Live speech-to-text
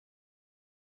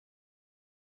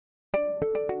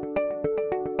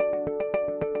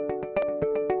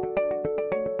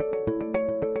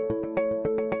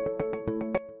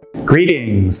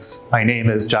Greetings! My name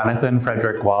is Jonathan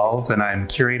Frederick Walz, and I'm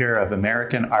Curator of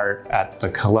American Art at the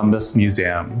Columbus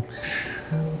Museum.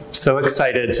 So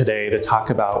excited today to talk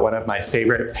about one of my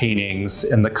favorite paintings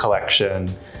in the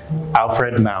collection,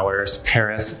 Alfred Maurer's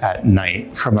Paris at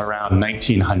Night from around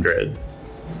 1900.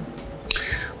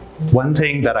 One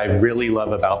thing that I really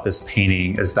love about this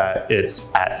painting is that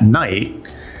it's at night.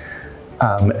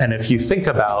 And if you think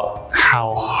about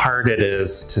how hard it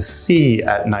is to see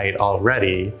at night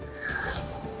already,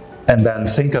 and then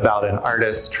think about an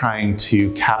artist trying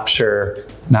to capture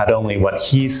not only what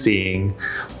he's seeing,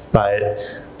 but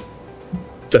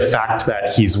the fact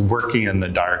that he's working in the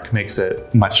dark makes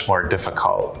it much more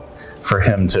difficult for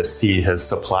him to see his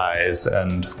supplies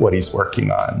and what he's working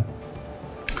on.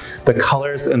 The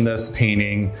colors in this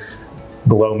painting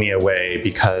blow me away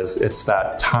because it's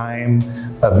that time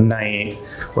of night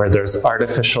where there's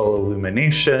artificial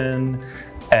illumination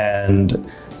and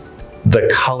the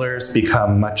colors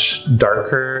become much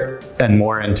darker and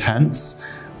more intense,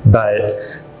 but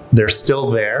they're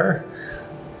still there.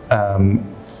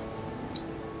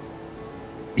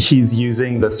 He's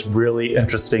using this really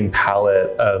interesting palette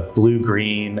of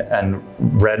blue-green and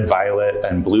red-violet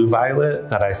and blue-violet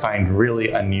that I find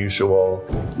really unusual.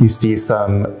 You see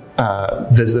some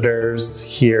visitors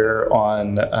here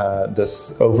on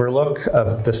this overlook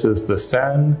of this is the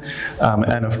Seine,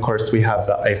 and of course we have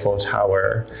the Eiffel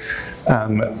Tower.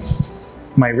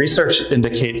 My research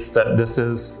indicates that this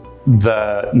is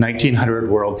the 1900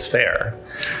 World's Fair,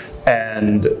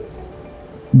 and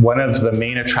one of the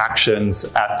main attractions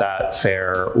at that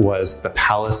fair was the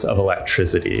Palace of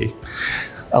Electricity.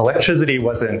 Electricity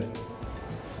wasn't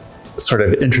sort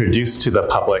of introduced to the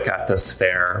public at this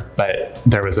fair, but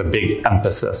there was a big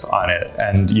emphasis on it.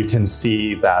 And you can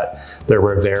see that there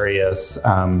were various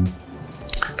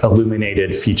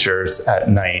illuminated features at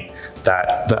night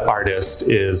that the artist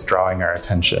is drawing our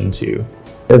attention to.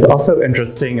 What's also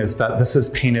interesting is that this is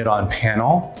painted on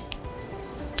panel.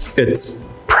 It's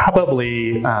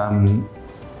probably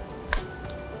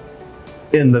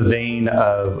in the vein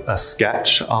of a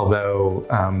sketch, although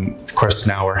of course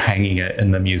now we're hanging it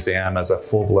in the museum as a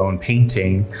full-blown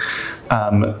painting.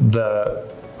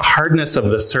 The hardness of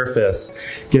the surface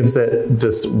gives it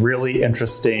this really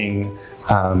interesting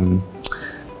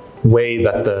way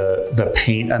that the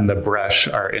paint and the brush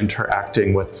are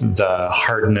interacting with the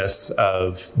hardness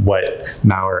of what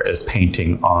Maurer is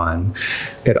painting on.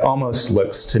 It almost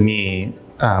looks to me,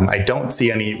 I don't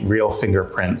see any real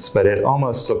fingerprints, but it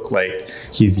almost looks like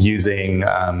he's using,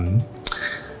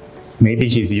 maybe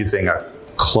he's using a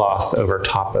cloth over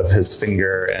top of his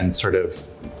finger and sort of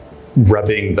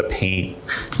rubbing the paint.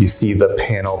 You see the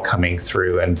panel coming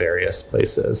through in various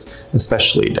places,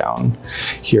 especially down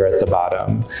here at the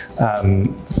bottom.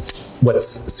 What's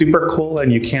super cool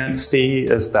and you can't see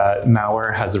is that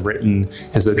Maurer has written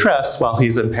his address while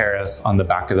he's in Paris on the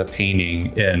back of the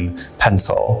painting in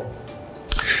pencil.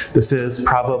 This is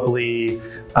probably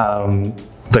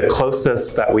the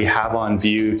closest that we have on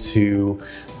view to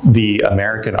the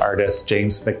American artist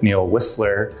James McNeill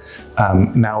Whistler.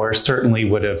 Maurer certainly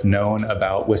would have known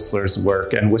about Whistler's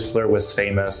work, and Whistler was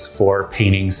famous for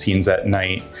painting scenes at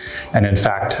night, and in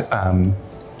fact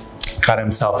got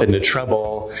himself into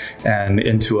trouble and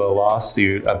into a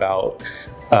lawsuit about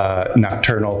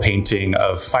nocturnal painting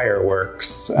of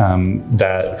fireworks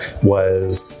that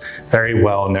was very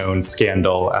well-known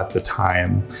scandal at the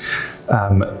time.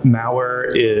 Maurer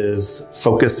is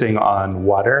focusing on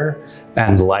water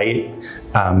and light,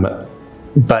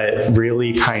 but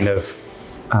really kind of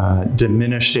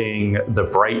diminishing the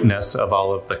brightness of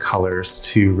all of the colors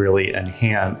to really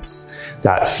enhance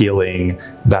that feeling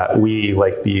that we,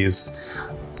 like these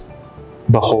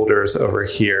beholders over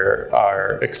here,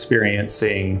 are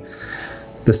experiencing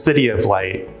the city of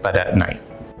light, but at night.